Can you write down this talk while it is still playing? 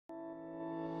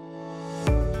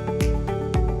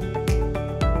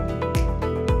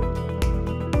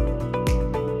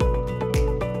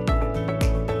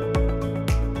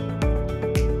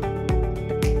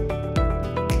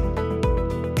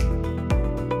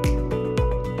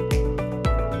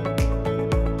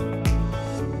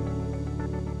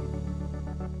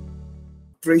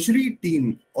treasury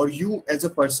team or you as a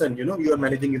person, you are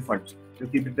managing your funds. You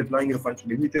keep deploying your funds to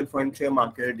the mutual fund, share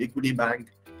market, equity bank,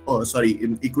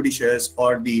 in equity shares,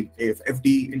 or the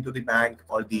FD into the bank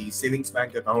or the savings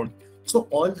bank account. So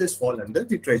all this fall under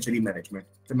the treasury management,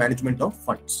 the management of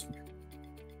funds.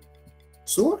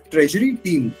 So treasury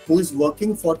team who is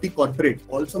working for the corporate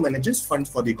also manages funds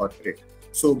for the corporate.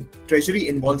 So treasury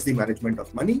involves the management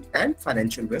of money and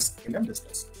financial risk in a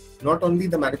business. Not only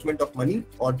the management of money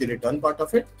or the return part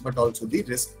of it, but also the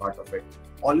risk part of it.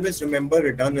 Always remember,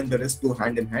 return and the risk go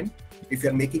hand in hand. If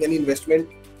you're making any investment,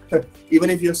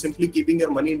 even if you're simply keeping your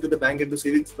money into the bank, into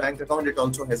savings bank account, it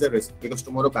also has a risk because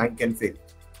tomorrow bank can fail.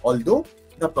 Although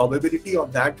the probability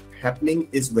of that happening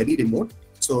is very remote.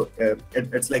 So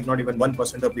it's like not even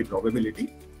 1% of the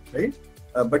probability, right?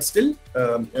 But still,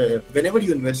 whenever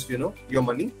you invest, your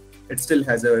money, it still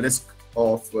has a risk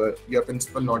of your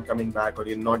principal not coming back, or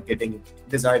you're not getting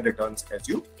desired returns as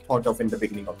you thought of in the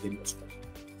beginning of the investment,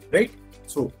 right?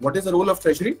 So what is the role of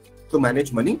treasury? To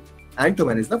manage money and to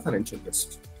manage the financial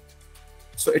risks.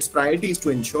 So its priority is to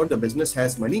ensure the business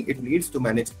has money it needs to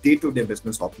manage day-to-day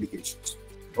business obligations.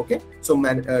 Okay, so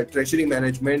treasury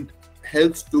management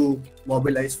helps to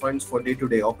mobilize funds for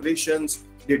day-to-day operations,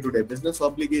 day-to-day business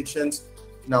obligations.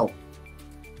 Now,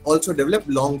 also develop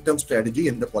long-term strategy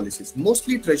in the policies.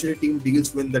 Mostly treasury team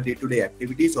deals with the day-to-day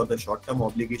activities or the short-term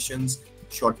obligations,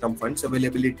 short-term funds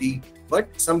availability, but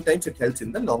sometimes it helps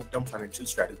in the long-term financial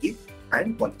strategy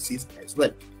and policies as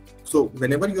well. So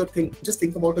whenever you're just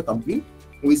think about a company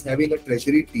who is having a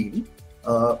treasury team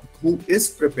who is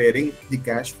preparing the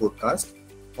cash forecast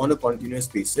on a continuous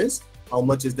basis. How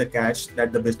much is the cash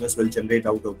that the business will generate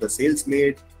out of the sales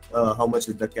made? How much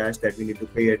is the cash that we need to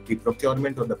pay at the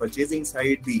procurement or the purchasing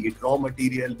side, be it raw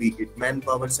material, be it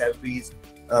manpower salaries,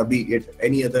 be it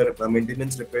any other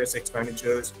maintenance, repairs,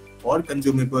 expenditures, or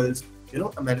consumables.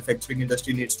 A manufacturing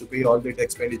industry needs to pay all that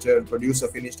expenditure, produce a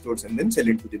finished goods, and then sell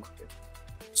it to the market.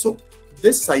 So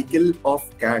this cycle of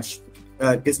cash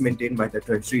is maintained by the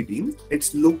treasury team.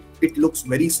 It looks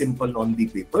very simple on the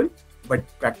paper, but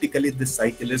practically this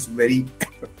cycle is very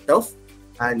tough,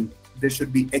 and there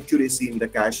should be accuracy in the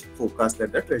cash forecast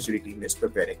that the treasury team is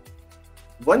preparing.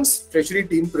 Once treasury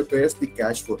team prepares the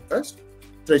cash forecast,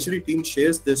 treasury team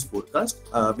shares this forecast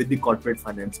with the corporate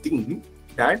finance team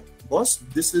that, boss,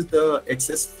 this is the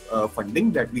excess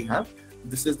funding that we have.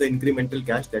 This is the incremental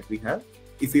cash that we have.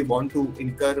 If we want to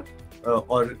incur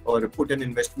or put an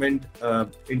investment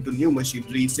into new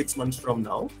machinery 6 months from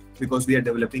now, because we are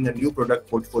developing a new product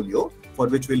portfolio for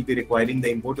which we'll be requiring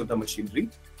the import of the machinery.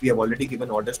 We have already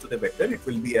given orders to the vendor. It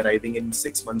will be arriving in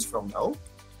 6 months from now.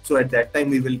 So at that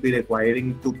time, we will be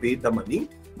requiring to pay the money,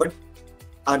 but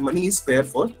our money is spare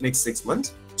for next 6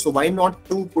 months. So why not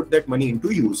to put that money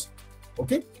into use?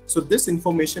 Okay. So this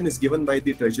information is given by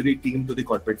the treasury team to the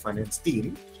corporate finance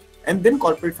team, and then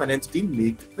corporate finance team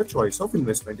make the choice of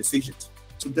investment decisions.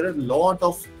 So there are a lot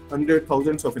of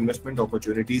thousands of investment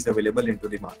opportunities available into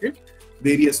the market,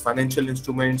 various financial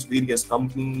instruments, various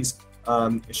companies,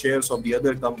 shares of the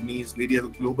other companies, various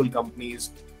global companies.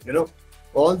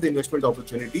 All the investment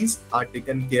opportunities are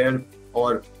taken care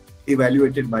or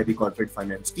evaluated by the corporate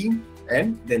finance team,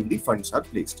 and then the funds are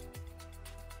placed.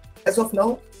 As of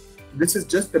now, this is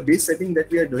just the base setting that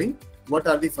we are doing. What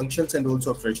are the functions and roles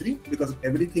of treasury? Because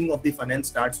everything of the finance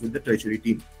starts with the treasury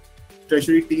team.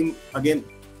 Treasury team, again,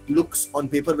 looks on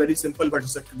paper very simple, but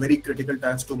it's a very critical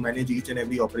task to manage each and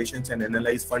every operations and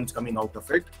analyze funds coming out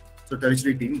of it. So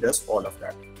treasury team does all of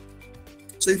that.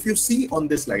 So if you see on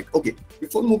this slide, okay,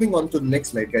 before moving on to the next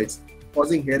slide, guys,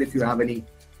 pausing here if you have any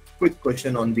quick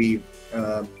question on the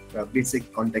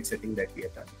basic context setting that we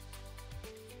have done.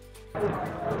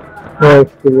 No,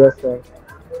 it's clear, sir.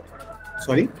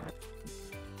 Sorry?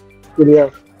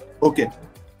 Clear. Okay.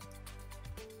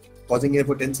 Pausing here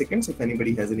for 10 seconds if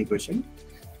anybody has any question.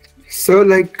 So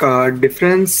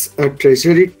difference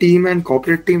treasury team and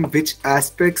corporate team, which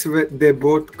aspects they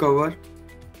both cover?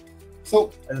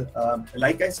 So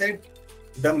like I said,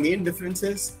 the main difference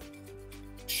is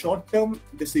short-term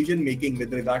decision making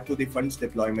with regard to the funds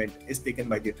deployment is taken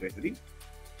by the treasury.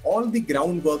 All the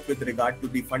groundwork with regard to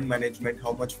the fund management,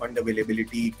 how much fund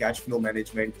availability, cash flow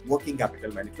management, working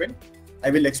capital management. I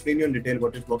will explain you in detail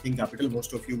what is working capital.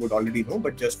 Most of you would already know,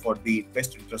 but just for the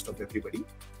best interest of everybody.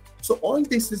 So all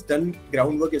this is done,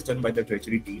 groundwork is done by the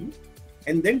treasury team.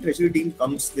 And then treasury team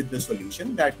comes with the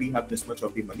solution that we have this much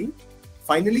of the money.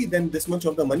 Finally, then this much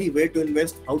of the money, where to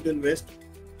invest, how to invest.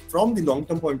 From the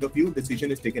long-term point of view,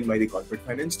 decision is taken by the corporate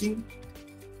finance team.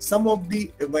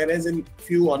 Whereas in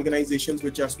few organizations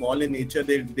which are small in nature,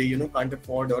 they can't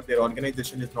afford, or their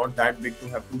organization is not that big to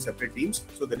have two separate teams.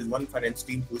 So there is one finance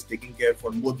team who is taking care for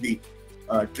both the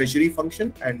treasury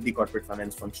function and the corporate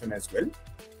finance function as well.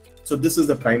 So this is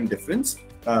the prime difference.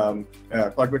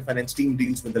 Corporate finance team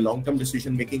deals with the long-term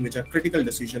decision making, which are critical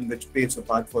decisions which paves a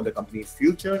path for the company's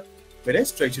future,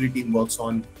 whereas treasury team works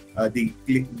on the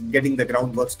getting the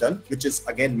groundworks done, which is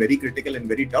again very critical and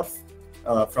very tough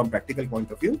from practical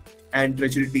point of view. And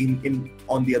treasury team,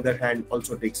 on the other hand,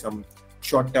 also takes some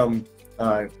short-term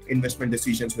investment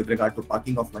decisions with regard to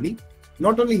parking of money.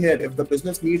 Not only here, if the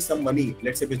business needs some money,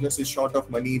 let's say business is short of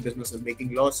money, business is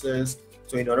making losses.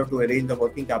 So in order to arrange the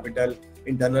working capital,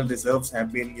 internal reserves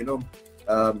have been,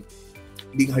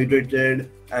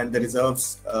 dehydrated and the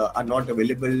reserves are not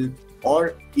available.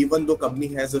 Or even though company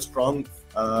has a strong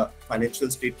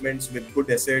financial statements with good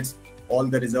assets, all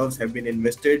the reserves have been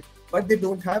invested, but they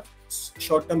don't have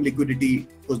short-term liquidity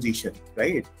position,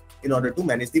 right? In order to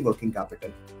manage the working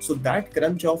capital. So that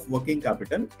crunch of working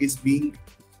capital is being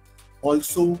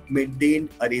also maintained,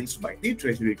 arranged by the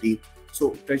treasury team.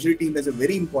 So treasury team has a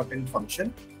very important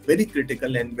function, very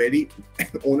critical and very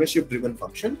ownership driven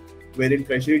function, wherein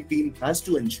treasury team has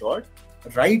to ensure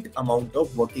right amount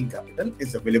of working capital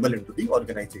is available into the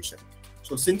organization.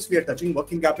 So since we are touching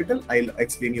working capital, I'll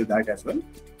explain you that as well.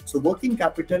 So working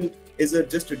capital is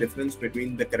just a difference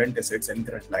between the current assets and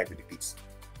current liabilities.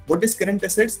 What is current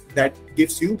assets? That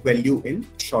gives you value in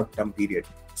short-term period,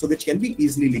 so which can be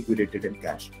easily liquidated in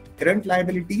cash. Current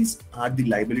liabilities are the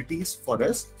liabilities for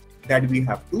us that we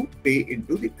have to pay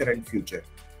into the current future.